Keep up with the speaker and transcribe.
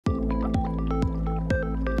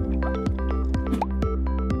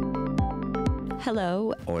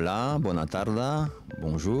Hello. Hola, buona tarda,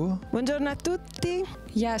 bonjour. Buongiorno a tutti.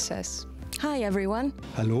 Γεια σας. Hi everyone.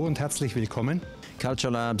 Hallo und herzlich willkommen.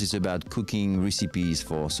 CultureLabs is about cooking recipes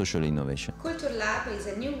for social innovation. CultureLab is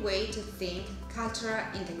a new way to think cultural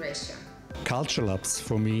integration. CultureLabs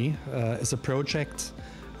for me is a project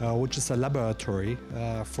which is a laboratory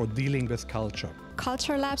for dealing with culture.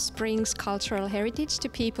 CultureLabs brings cultural heritage to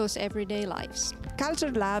people's everyday lives.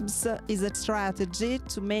 CultureLabs is a strategy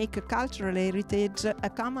to make cultural heritage a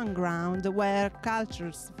common ground where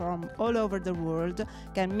cultures from all over the world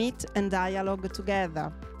can meet and dialogue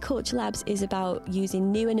together. CultureLabs is about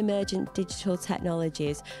using new and emergent digital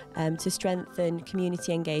technologies to strengthen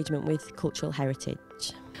community engagement with cultural heritage.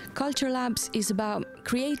 CultureLabs is about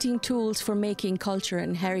creating tools for making culture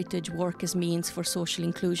and heritage work as means for social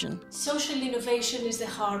inclusion. Social innovation is the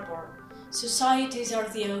harbor, societies are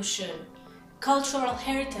the ocean, cultural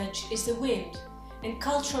heritage is the wind, and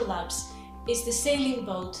CultureLabs is the sailing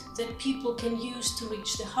boat that people can use to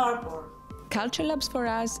reach the harbor. CultureLabs for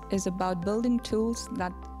us is about building tools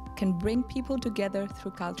that can bring people together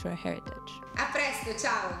through cultural heritage. A presto,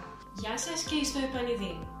 ciao! Γεια σας και στο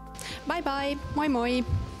επανειδήν. Bye bye. Moi moi.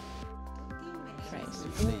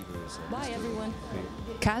 Bye everyone.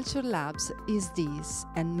 CultureLabs is this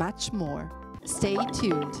and much more. Stay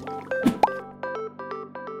tuned.